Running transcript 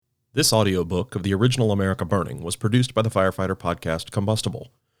This audiobook of the original America Burning was produced by the firefighter podcast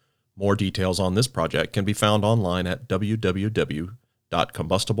Combustible. More details on this project can be found online at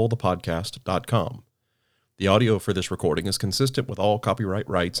www.combustiblethepodcast.com. The audio for this recording is consistent with all copyright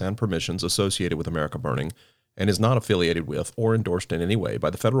rights and permissions associated with America Burning and is not affiliated with or endorsed in any way by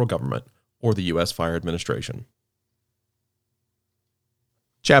the federal government or the U.S. Fire Administration.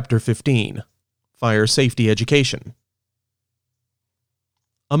 Chapter 15. Fire Safety Education.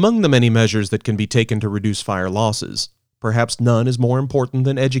 Among the many measures that can be taken to reduce fire losses, perhaps none is more important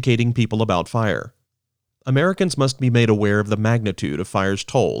than educating people about fire. Americans must be made aware of the magnitude of fire's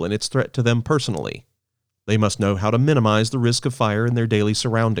toll and its threat to them personally. They must know how to minimize the risk of fire in their daily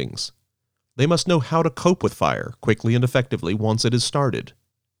surroundings. They must know how to cope with fire quickly and effectively once it is started.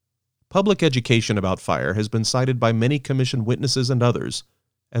 Public education about fire has been cited by many commission witnesses and others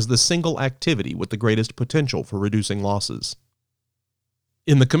as the single activity with the greatest potential for reducing losses.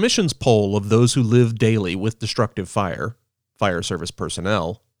 In the Commission's poll of those who live daily with destructive fire service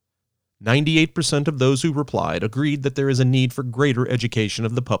personnel, 98% of those who replied agreed that there is a need for greater education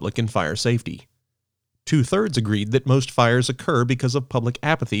of the public in fire safety. 2/3 agreed that most fires occur because of public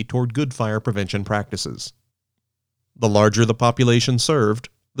apathy toward good fire prevention practices. The larger the population served,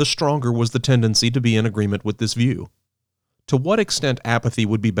 the stronger was the tendency to be in agreement with this view. To what extent apathy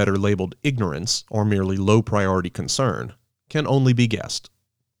would be better labeled ignorance or merely low-priority concern can only be guessed.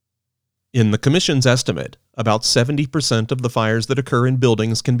 In the Commission's estimate, about 70% of the fires that occur in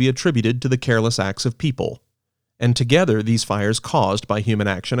buildings can be attributed to the careless acts of people, and together these fires caused by human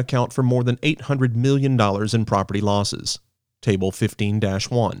action account for more than $800 million in property losses. Table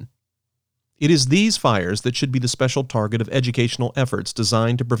 15-1. It is these fires that should be the special target of educational efforts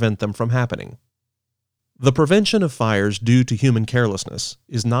designed to prevent them from happening. The prevention of fires due to human carelessness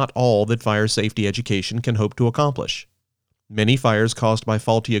is not all that fire safety education can hope to accomplish. Many fires caused by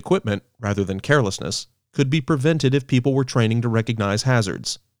faulty equipment, rather than carelessness, could be prevented if people were training to recognize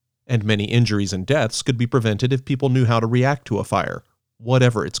hazards, and many injuries and deaths could be prevented if people knew how to react to a fire,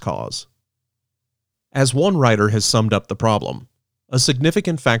 whatever its cause. As one writer has summed up the problem, a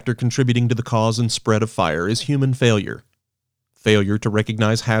significant factor contributing to the cause and spread of fire is human failure. Failure to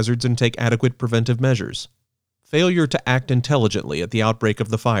recognize hazards and take adequate preventive measures. Failure to act intelligently at the outbreak of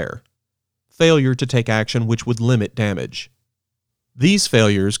the fire. Failure to take action which would limit damage. These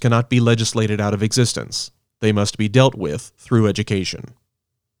failures cannot be legislated out of existence. They must be dealt with through education.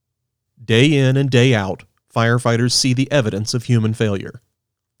 Day in and day out, firefighters see the evidence of human failure.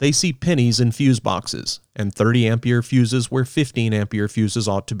 They see pennies in fuse boxes and 30-ampere fuses where 15-ampere fuses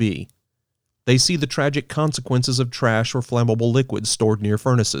ought to be. They see the tragic consequences of trash or flammable liquids stored near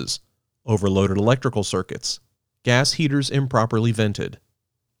furnaces, overloaded electrical circuits, gas heaters improperly vented.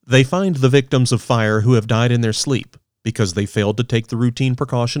 They find the victims of fire who have died in their sleep because they failed to take the routine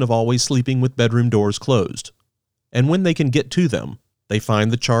precaution of always sleeping with bedroom doors closed. And when they can get to them, they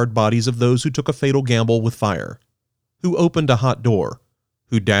find the charred bodies of those who took a fatal gamble with fire, who opened a hot door,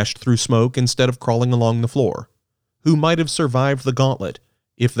 who dashed through smoke instead of crawling along the floor, who might have survived the gauntlet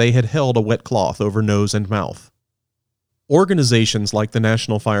if they had held a wet cloth over nose and mouth. Organizations like the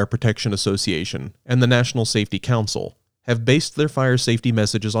National Fire Protection Association and the National Safety Council have based their fire safety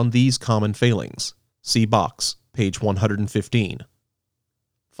messages on these common failings. See box, page 115.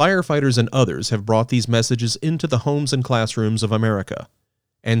 Firefighters and others have brought these messages into the homes and classrooms of America,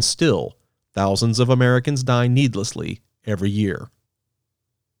 and still, thousands of Americans die needlessly every year.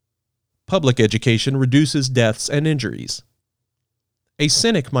 Public education reduces deaths and injuries. A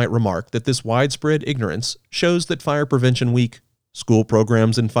cynic might remark that this widespread ignorance shows that Fire Prevention Week, school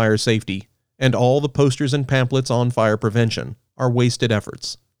programs in fire safety, and all the posters and pamphlets on fire prevention are wasted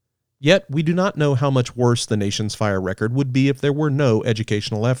efforts. Yet we do not know how much worse the nation's fire record would be if there were no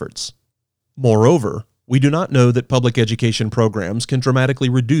educational efforts. Moreover, we do not know that public education programs can dramatically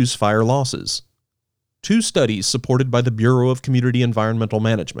reduce fire losses. 2 studies supported by the Bureau of Community Environmental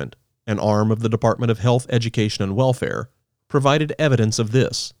Management, an arm of the Department of Health, Education, and Welfare, provided evidence of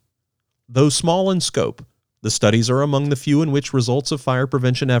this. Though small in scope, the studies are among the few in which results of fire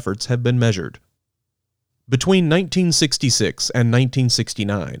prevention efforts have been measured. Between 1966 and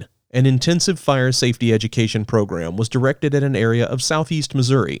 1969, an intensive fire safety education program was directed at an area of southeast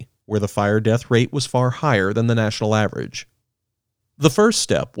Missouri where the fire death rate was far higher than the national average. The first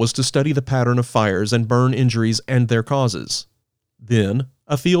step was to study the pattern of fires and burn injuries and their causes. Then,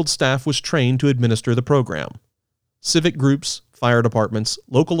 a field staff was trained to administer the program. Civic groups, fire departments,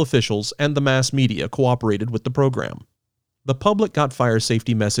 local officials, and the mass media cooperated with the program. The public got fire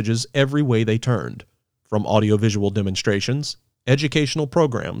safety messages every way they turned, from audiovisual demonstrations, educational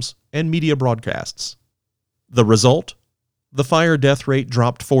programs, and media broadcasts. The result? The fire death rate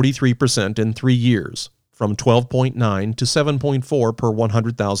dropped 43% in 3 years, from 12.9 to 7.4 per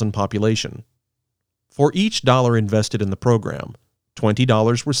 100,000 population. For each dollar invested in the program,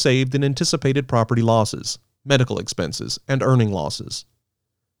 $20 were saved in anticipated property losses, medical expenses, and earning losses.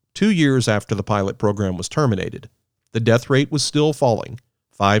 2 years after the pilot program was terminated, the death rate was still falling,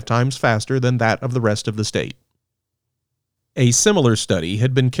 5 times faster than that of the rest of the state. A similar study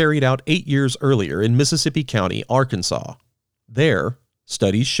had been carried out 8 years earlier in Mississippi County, Arkansas. There,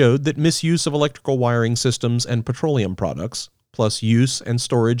 studies showed that misuse of electrical wiring systems and petroleum products, plus use and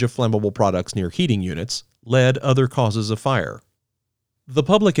storage of flammable products near heating units, led other causes of fire. The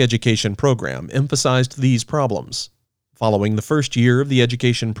public education program emphasized these problems. Following the first year of the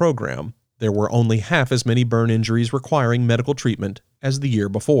education program, there were only half as many burn injuries requiring medical treatment as the year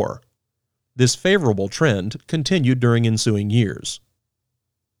before. This favorable trend continued during ensuing years.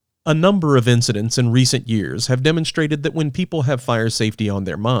 A number of incidents in recent years have demonstrated that when people have fire safety on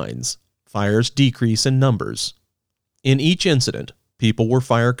their minds, fires decrease in numbers. In each incident, people were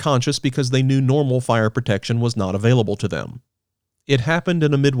fire conscious because they knew normal fire protection was not available to them. It happened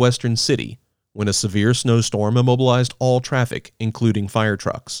in a Midwestern city when a severe snowstorm immobilized all traffic, including fire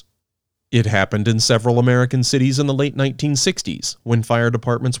trucks. It happened in several American cities in the late 1960s when fire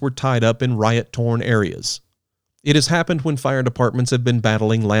departments were tied up in riot-torn areas. It has happened when fire departments have been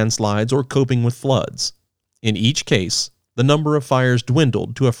battling landslides or coping with floods. In each case, the number of fires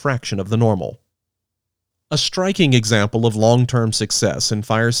dwindled to a fraction of the normal. A striking example of long-term success in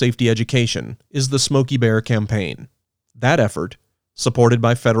fire safety education is the Smokey Bear campaign. That effort, supported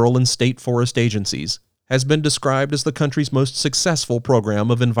by federal and state forest agencies, has been described as the country's most successful program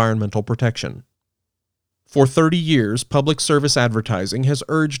of environmental protection. For 30 years, public service advertising has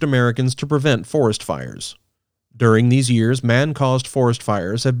urged Americans to prevent forest fires. During these years, man-caused forest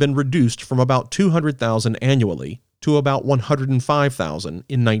fires have been reduced from about 200,000 annually to about 105,000 in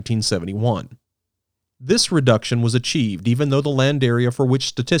 1971. This reduction was achieved even though the land area for which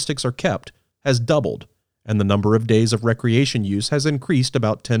statistics are kept has doubled, and the number of days of recreation use has increased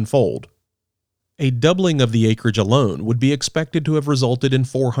about tenfold. A doubling of the acreage alone would be expected to have resulted in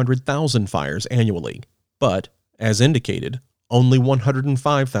 400,000 fires annually, but, as indicated, only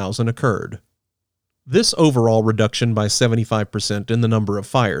 105,000 occurred. This overall reduction by 75% in the number of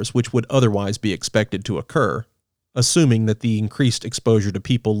fires which would otherwise be expected to occur, assuming that the increased exposure to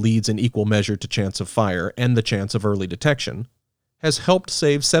people leads in equal measure to chance of fire and the chance of early detection, has helped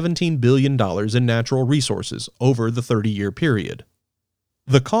save $17 billion in natural resources over the 30-year period.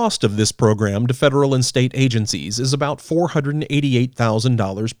 The cost of this program to federal and state agencies is about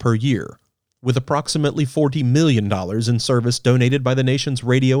 $488,000 per year, with approximately $40 million in service donated by the nation's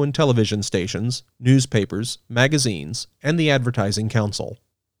radio and television stations, newspapers, magazines, and the Advertising Council.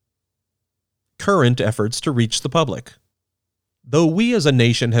 Current efforts to reach the public. Though we as a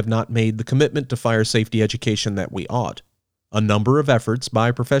nation have not made the commitment to fire safety education that we ought, a number of efforts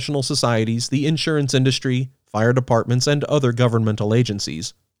by professional societies, the insurance industry, fire departments, and other governmental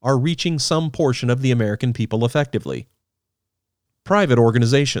agencies are reaching some portion of the American people effectively. Private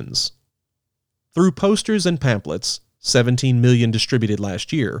organizations. Through posters and pamphlets, 17 million distributed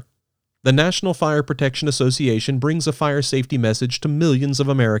last year, the National Fire Protection Association brings a fire safety message to millions of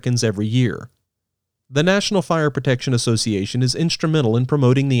Americans every year. The National Fire Protection Association is instrumental in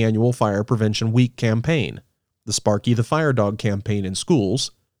promoting the annual Fire Prevention Week campaign, the Sparky the Fire Dog campaign in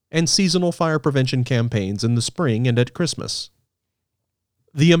schools, and seasonal fire prevention campaigns in the spring and at Christmas.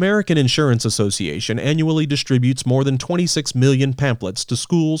 The American Insurance Association annually distributes more than 26 million pamphlets to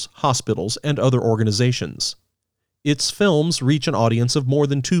schools, hospitals, and other organizations. Its films reach an audience of more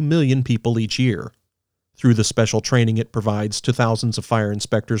than 2 million people each year. Through the special training it provides to thousands of fire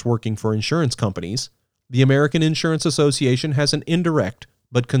inspectors working for insurance companies, the American Insurance Association has an indirect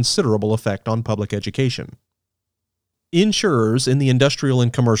but considerable effect on public education. Insurers in the industrial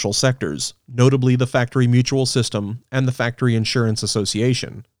and commercial sectors, notably the Factory Mutual System and the Factory Insurance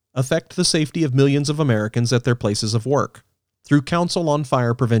Association, affect the safety of millions of Americans at their places of work through Council on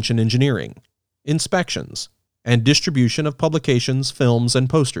Fire Prevention Engineering, inspections, and distribution of publications, films, and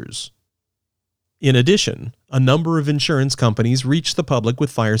posters. In addition, a number of insurance companies reach the public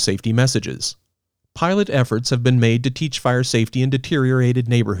with fire safety messages. Pilot efforts have been made to teach fire safety in deteriorated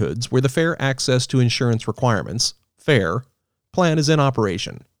neighborhoods where the Fair Access to Insurance Requirements FAIR plan is in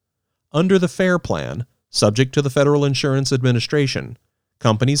operation. Under the FAIR plan, subject to the Federal Insurance Administration,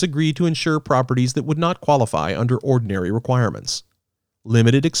 companies agree to insure properties that would not qualify under ordinary requirements.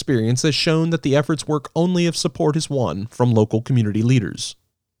 Limited experience has shown that the efforts work only if support is won from local community leaders.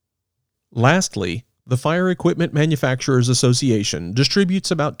 Lastly, the Fire Equipment Manufacturers Association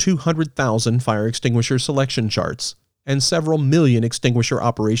distributes about 200,000 fire extinguisher selection charts and several million extinguisher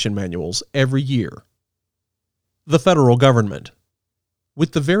operation manuals every year. The federal government.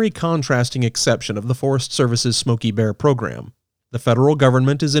 With the very contrasting exception of the Forest Service's Smokey Bear program, the federal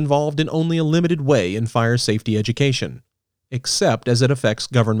government is involved in only a limited way in fire safety education, except as it affects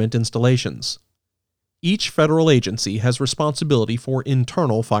government installations. Each federal agency has responsibility for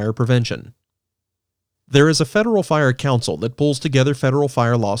internal fire prevention. There is a federal fire council that pulls together federal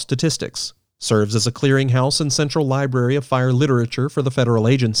fire law statistics, serves as a clearinghouse and central library of fire literature for the federal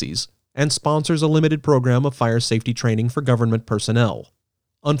agencies, and sponsors a limited program of fire safety training for government personnel.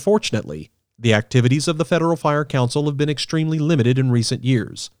 Unfortunately, the activities of the Federal Fire Council have been extremely limited in recent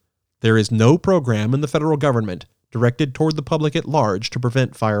years. There is no program in the federal government directed toward the public at large to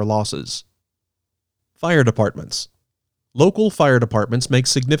prevent fire losses. Fire departments. Local fire departments make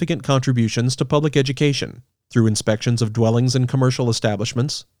significant contributions to public education through inspections of dwellings and commercial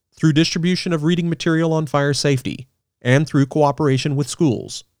establishments, through distribution of reading material on fire safety, and through cooperation with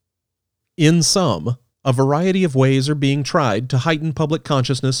schools. In sum, a variety of ways are being tried to heighten public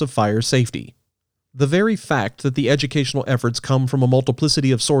consciousness of fire safety. The very fact that the educational efforts come from a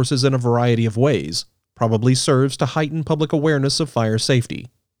multiplicity of sources in a variety of ways probably serves to heighten public awareness of fire safety.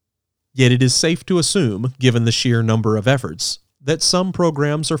 Yet it is safe to assume, given the sheer number of efforts, that some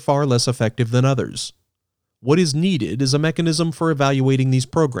programs are far less effective than others. What is needed is a mechanism for evaluating these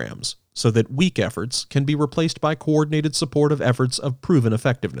programs so that weak efforts can be replaced by coordinated support of efforts of proven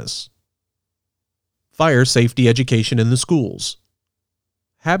effectiveness. Fire safety education in the schools.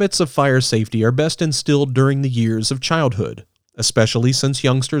 Habits of fire safety are best instilled during the years of childhood, especially since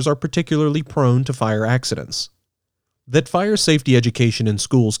youngsters are particularly prone to fire accidents. That fire safety education in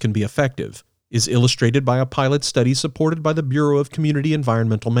schools can be effective is illustrated by a pilot study supported by the Bureau of Community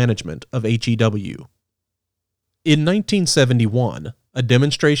Environmental Management of HEW. In 1971, a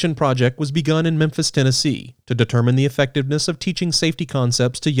demonstration project was begun in Memphis, Tennessee, to determine the effectiveness of teaching safety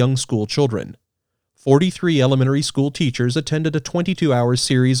concepts to young school children. 43 elementary school teachers attended a 22-hour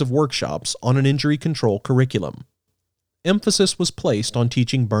series of workshops on an injury control curriculum. Emphasis was placed on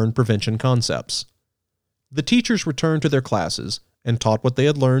teaching burn prevention concepts. The teachers returned to their classes and taught what they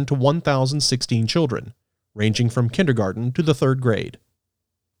had learned to 1,016 children, ranging from kindergarten to the 3rd grade.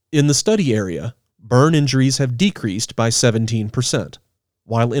 In the study area, burn injuries have decreased by 17%,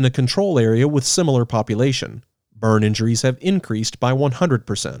 while in a control area with similar population, burn injuries have increased by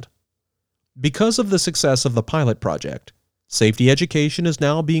 100%. Because of the success of the pilot project, safety education is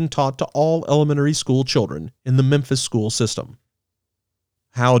now being taught to all elementary school children in the Memphis school system.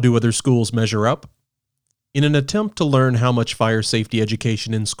 How do other schools measure up? In an attempt to learn how much fire safety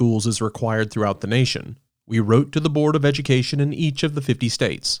education in schools is required throughout the nation, we wrote to the Board of Education in each of the 50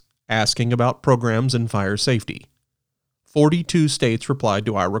 states, asking about programs in fire safety. 42 states replied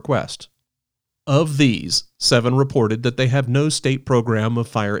to our request. Of these, 7 reported that they have no state program of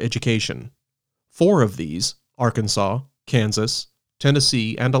fire education. 4 of these, Arkansas, Kansas,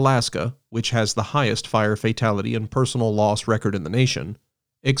 Tennessee, and Alaska, which has the highest fire fatality and personal loss record in the nation,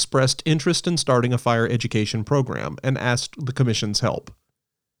 expressed interest in starting a fire education program and asked the Commission's help.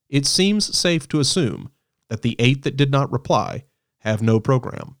 It seems safe to assume that the 8 that did not reply have no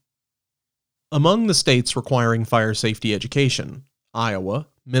program. Among the states requiring fire safety education, Iowa,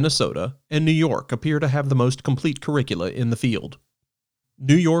 Minnesota, and New York appear to have the most complete curricula in the field.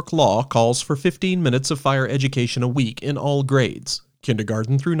 New York law calls for 15 minutes of fire education a week in all grades,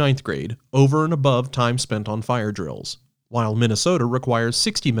 kindergarten through 9th grade, over and above time spent on fire drills, while Minnesota requires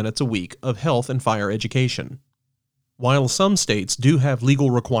 60 minutes a week of health and fire education. While some states do have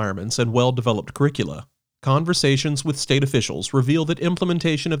legal requirements and well-developed curricula, conversations with state officials reveal that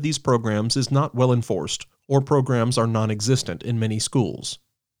implementation of these programs is not well enforced, or programs are non-existent in many schools.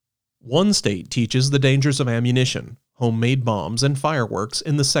 One state teaches the dangers of ammunition, homemade bombs, and fireworks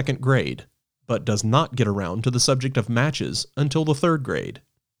in the 2nd grade, but does not get around to the subject of matches until the 3rd grade.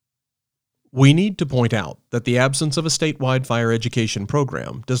 We need to point out that the absence of a statewide fire education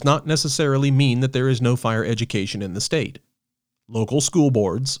program does not necessarily mean that there is no fire education in the state. Local school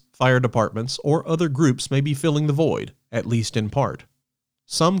boards, fire departments, or other groups may be filling the void, at least in part.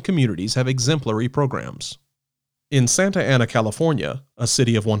 Some communities have exemplary programs. In Santa Ana, California, a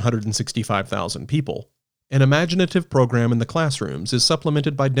city of 165,000 people, an imaginative program in the classrooms is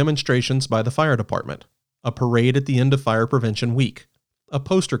supplemented by demonstrations by the fire department, a parade at the end of Fire Prevention Week, a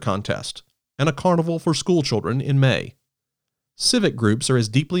poster contest, and a carnival for school children in May. Civic groups are as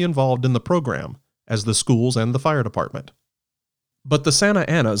deeply involved in the program as the schools and the fire department. But the Santa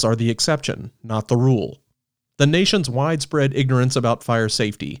Anas are the exception, not the rule. The nation's widespread ignorance about fire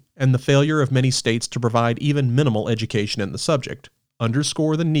safety and the failure of many states to provide even minimal education in the subject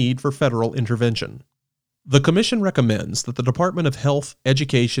underscore the need for federal intervention. The Commission recommends that the Department of Health,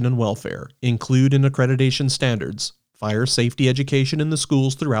 Education, and Welfare include in accreditation standards fire safety education in the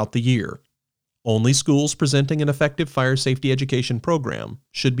schools throughout the year. Only schools presenting an effective fire safety education program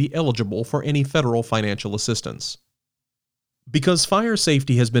should be eligible for any federal financial assistance. Because fire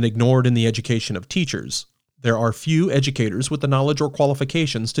safety has been ignored in the education of teachers, there are few educators with the knowledge or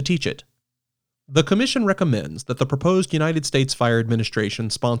qualifications to teach it. The Commission recommends that the proposed United States Fire Administration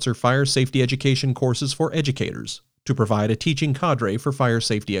sponsor fire safety education courses for educators to provide a teaching cadre for fire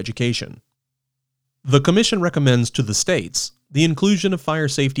safety education. The Commission recommends to the states the inclusion of fire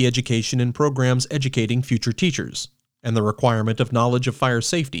safety education in programs educating future teachers, and the requirement of knowledge of fire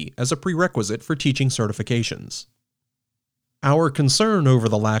safety as a prerequisite for teaching certifications. Our concern over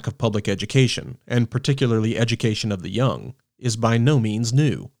the lack of public education, and particularly education of the young, is by no means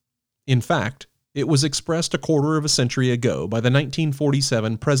new. In fact, it was expressed a quarter of a century ago by the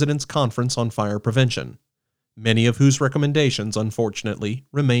 1947 President's Conference on Fire Prevention, many of whose recommendations, unfortunately,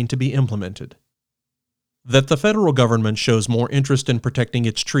 remain to be implemented. That the federal government shows more interest in protecting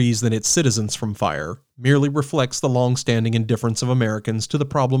its trees than its citizens from fire merely reflects the long-standing indifference of Americans to the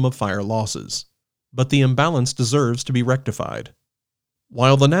problem of fire losses. But the imbalance deserves to be rectified.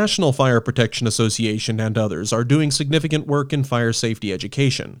 While the National Fire Protection Association and others are doing significant work in fire safety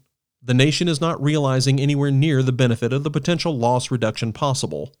education, the nation is not realizing anywhere near the benefit of the potential loss reduction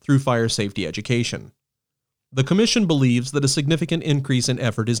possible through fire safety education. The Commission believes that a significant increase in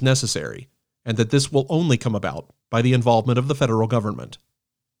effort is necessary, and that this will only come about by the involvement of the federal government.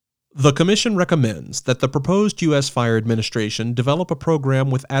 The Commission recommends that the proposed U.S. Fire Administration develop a program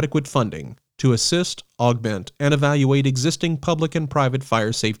with adequate funding to assist, augment, and evaluate existing public and private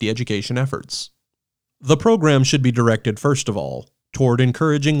fire safety education efforts. The program should be directed, first of all, toward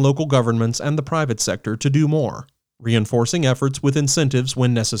encouraging local governments and the private sector to do more, reinforcing efforts with incentives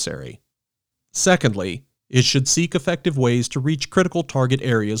when necessary. Secondly, it should seek effective ways to reach critical target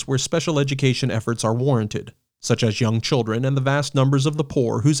areas where special education efforts are warranted, such as young children and the vast numbers of the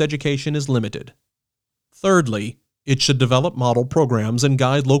poor whose education is limited. Thirdly, it should develop model programs and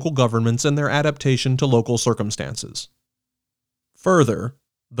guide local governments in their adaptation to local circumstances. Further,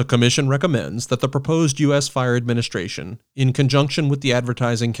 the Commission recommends that the proposed U.S. Fire Administration, in conjunction with the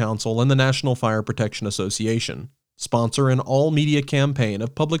Advertising Council and the National Fire Protection Association, sponsor an all-media campaign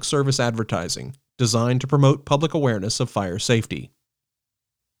of public service advertising designed to promote public awareness of fire safety.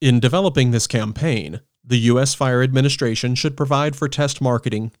 In developing this campaign, the U.S. Fire Administration should provide for test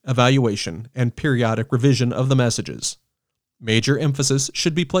marketing, evaluation, and periodic revision of the messages. Major emphasis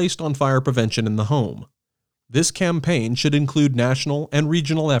should be placed on fire prevention in the home. This campaign should include national and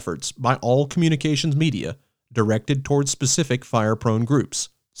regional efforts by all communications media directed towards specific fire-prone groups,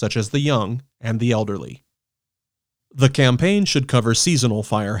 such as the young and the elderly. The campaign should cover seasonal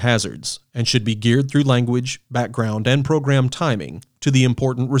fire hazards and should be geared through language, background, and program timing to the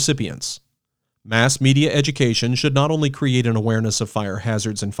important recipients. Mass media education should not only create an awareness of fire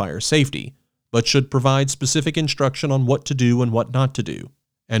hazards and fire safety, but should provide specific instruction on what to do and what not to do,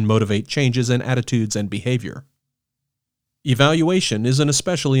 and motivate changes in attitudes and behavior. Evaluation is an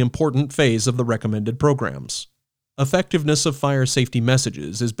especially important phase of the recommended programs. Effectiveness of fire safety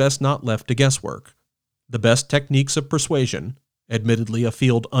messages is best not left to guesswork. The best techniques of persuasion, admittedly a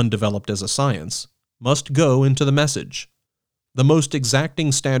field undeveloped as a science, must go into the message. The most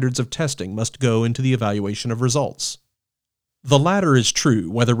exacting standards of testing must go into the evaluation of results. The latter is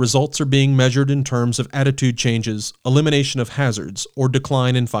true whether results are being measured in terms of attitude changes, elimination of hazards, or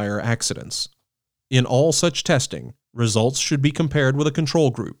decline in fire accidents. In all such testing, results should be compared with a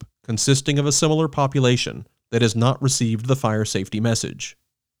control group consisting of a similar population that has not received the fire safety message.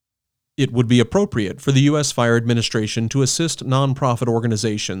 It would be appropriate for the U.S. Fire Administration to assist nonprofit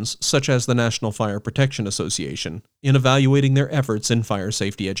organizations such as the National Fire Protection Association in evaluating their efforts in fire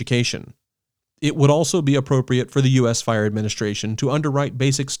safety education. It would also be appropriate for the U.S. Fire Administration to underwrite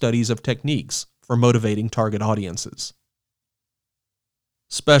basic studies of techniques for motivating target audiences.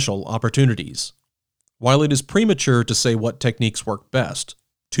 Special opportunities. While it is premature to say what techniques work best,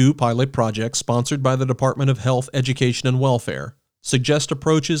 2 pilot projects sponsored by the Department of Health, Education, and Welfare suggest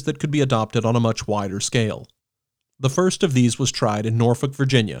approaches that could be adopted on a much wider scale. The first of these was tried in Norfolk,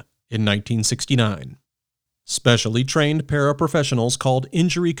 Virginia, in 1969. Specially trained paraprofessionals called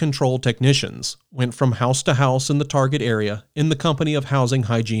injury control technicians went from house to house in the target area in the company of housing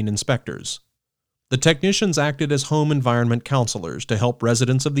hygiene inspectors. The technicians acted as home environment counselors to help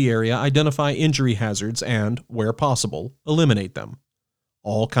residents of the area identify injury hazards and, where possible, eliminate them.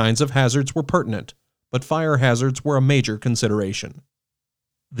 All kinds of hazards were pertinent, but fire hazards were a major consideration.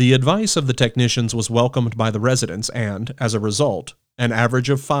 The advice of the technicians was welcomed by the residents and, as a result, An average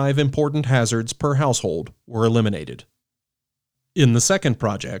of 5 important hazards per household were eliminated. In the second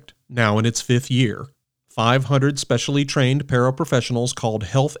project, now in its 5th year, 500 specially trained paraprofessionals called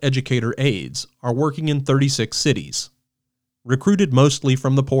Health Educator Aides are working in 36 cities. Recruited mostly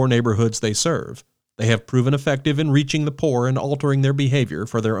from the poor neighborhoods they serve, they have proven effective in reaching the poor and altering their behavior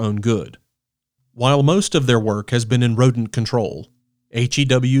for their own good. While most of their work has been in rodent control,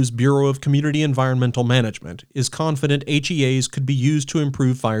 HEW's Bureau of Community Environmental Management is confident HEAs could be used to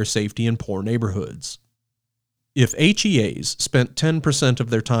improve fire safety in poor neighborhoods. If HEAs spent 10% of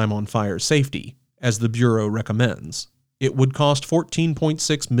their time on fire safety, as the Bureau recommends, it would cost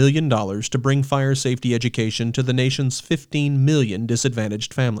 $14.6 million to bring fire safety education to the nation's 15 million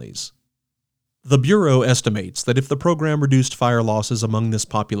disadvantaged families. The Bureau estimates that if the program reduced fire losses among this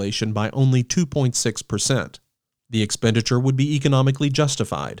population by only 2.6%, the expenditure would be economically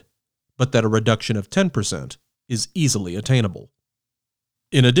justified, but that a reduction of 10% is easily attainable.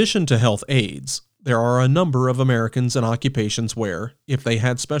 In addition to health aides, there are a number of Americans in occupations where, if they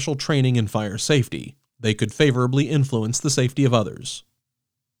had special training in fire safety, they could favorably influence the safety of others.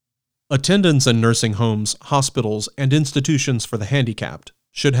 Attendants in nursing homes, hospitals, and institutions for the handicapped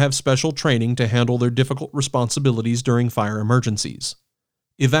should have special training to handle their difficult responsibilities during fire emergencies.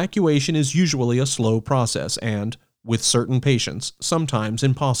 Evacuation is usually a slow process and, with certain patients, sometimes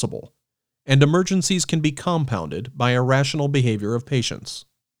impossible, and emergencies can be compounded by irrational behavior of patients.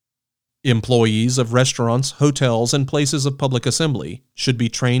 Employees of restaurants, hotels, and places of public assembly should be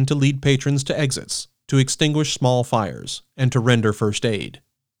trained to lead patrons to exits, to extinguish small fires, and to render first aid.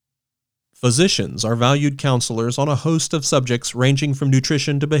 Physicians are valued counselors on a host of subjects ranging from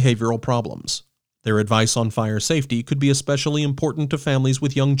nutrition to behavioral problems. Their advice on fire safety could be especially important to families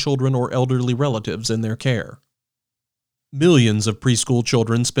with young children or elderly relatives in their care. Millions of preschool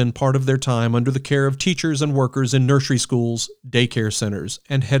children spend part of their time under the care of teachers and workers in nursery schools, daycare centers,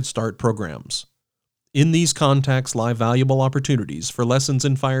 and Head Start programs. In these contacts lie valuable opportunities for lessons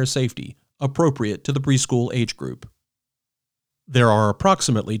in fire safety appropriate to the preschool age group. There are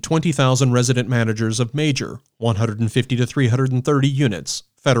approximately 20,000 resident managers of major 150 to 330 units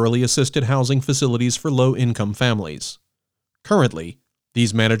federally assisted housing facilities for low-income families. Currently,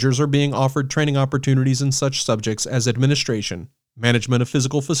 these managers are being offered training opportunities in such subjects as administration, management of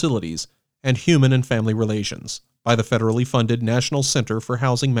physical facilities, and human and family relations by the federally funded National Center for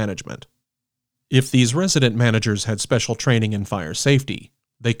Housing Management. If these resident managers had special training in fire safety,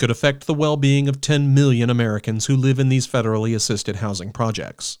 they could affect the well-being of 10 million Americans who live in these federally assisted housing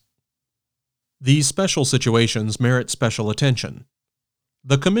projects. These special situations merit special attention.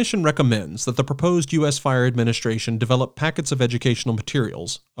 The Commission recommends that the proposed U.S. Fire Administration develop packets of educational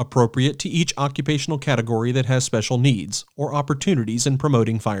materials appropriate to each occupational category that has special needs or opportunities in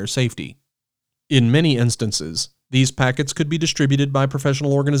promoting fire safety. In many instances, these packets could be distributed by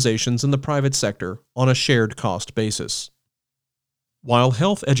professional organizations in the private sector on a shared cost basis. While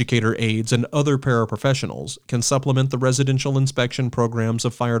health educator aides and other paraprofessionals can supplement the residential inspection programs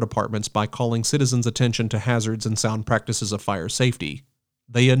of fire departments by calling citizens' attention to hazards and sound practices of fire safety,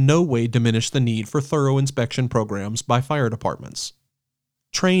 they in no way diminish the need for thorough inspection programs by fire departments.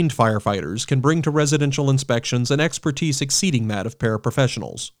 Trained firefighters can bring to residential inspections an expertise exceeding that of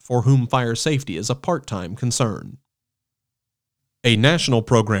paraprofessionals, for whom fire safety is a part-time concern. A national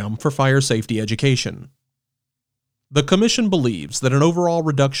program for fire safety education. The Commission believes that an overall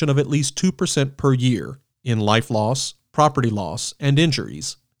reduction of at least 2% per year in life loss, property loss, and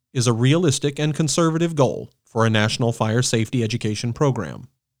injuries is a realistic and conservative goal for a national fire safety education program.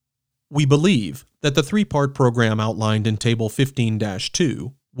 We believe that the 3-part program outlined in Table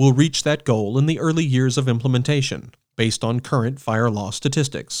 15-2 will reach that goal in the early years of implementation based on current fire loss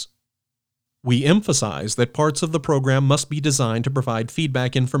statistics. We emphasize that parts of the program must be designed to provide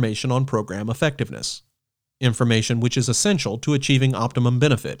feedback information on program effectiveness, information which is essential to achieving optimum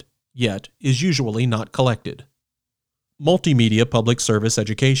benefit, yet is usually not collected. Multimedia public service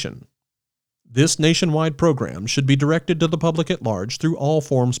education. This nationwide program should be directed to the public at large through all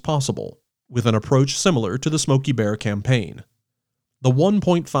forms possible, with an approach similar to the Smokey Bear campaign. The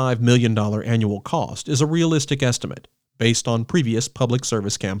 $1.5 million annual cost is a realistic estimate based on previous public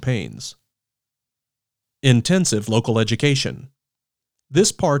service campaigns. Intensive local education.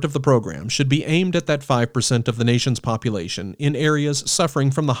 This part of the program should be aimed at that 5% of the nation's population in areas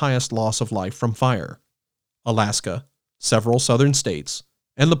suffering from the highest loss of life from fire: Alaska, several southern states,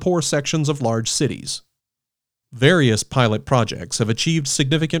 and the poor sections of large cities. Various pilot projects have achieved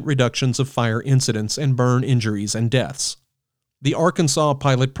significant reductions of fire incidents and burn injuries and deaths. The Arkansas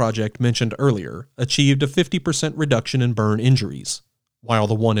pilot project mentioned earlier achieved a 50% reduction in burn injuries. while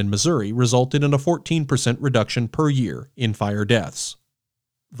the one in Missouri resulted in a 14% reduction per year in fire deaths.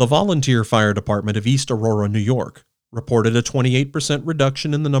 The Volunteer Fire Department of East Aurora, New York, reported a 28%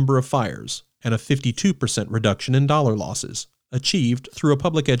 reduction in the number of fires and a 52% reduction in dollar losses, achieved through a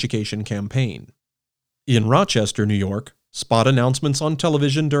public education campaign. In Rochester, New York, spot announcements on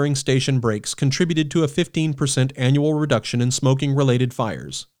television during station breaks contributed to a 15% annual reduction in smoking-related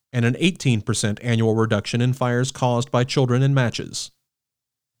fires and an 18% annual reduction in fires caused by children and matches.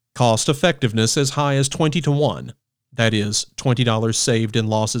 Cost effectiveness as high as 20 to 1, that is, $20 saved in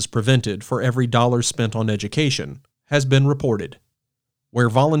losses prevented for every dollar spent on education, has been reported. Where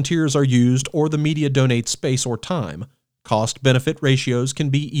volunteers are used or the media donates space or time, cost-benefit ratios can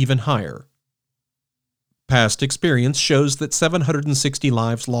be even higher. Past experience shows that 760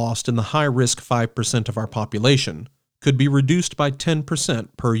 lives lost in the high-risk 5% of our population could be reduced by 10%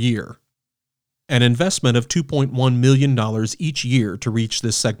 per year. An investment of $2.1 million each year to reach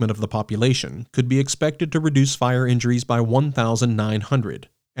this segment of the population could be expected to reduce fire injuries by 1,900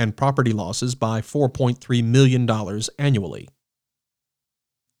 and property losses by $4.3 million annually.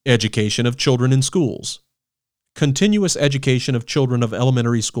 Education of children in schools. Continuous education of children of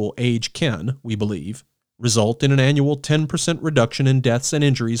elementary school age can, we believe, result in an annual 10% reduction in deaths and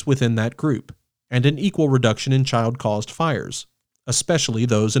injuries within that group, and an equal reduction in child-caused fires, especially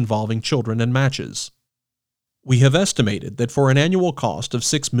those involving children and matches. We have estimated that for an annual cost of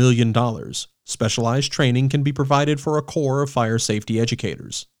 $6 million, specialized training can be provided for a corps of fire safety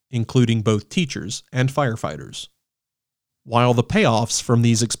educators, including both teachers and firefighters. While the payoffs from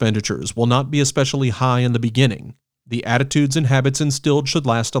these expenditures will not be especially high in the beginning, the attitudes and habits instilled should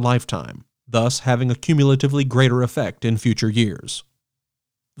last a lifetime, thus having a cumulatively greater effect in future years.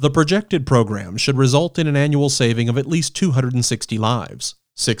 The projected program should result in an annual saving of at least 260 lives,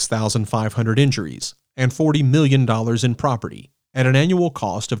 6,500 injuries, and $40 million in property, at an annual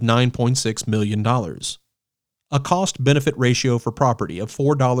cost of $9.6 million. A cost-benefit ratio for property of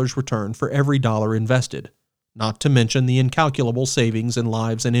 $4 returned for every dollar invested, not to mention the incalculable savings in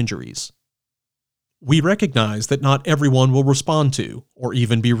lives and injuries. We recognize that not everyone will respond to, or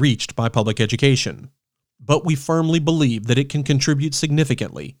even be reached by public education, but we firmly believe that it can contribute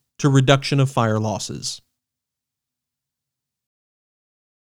significantly to reduction of fire losses.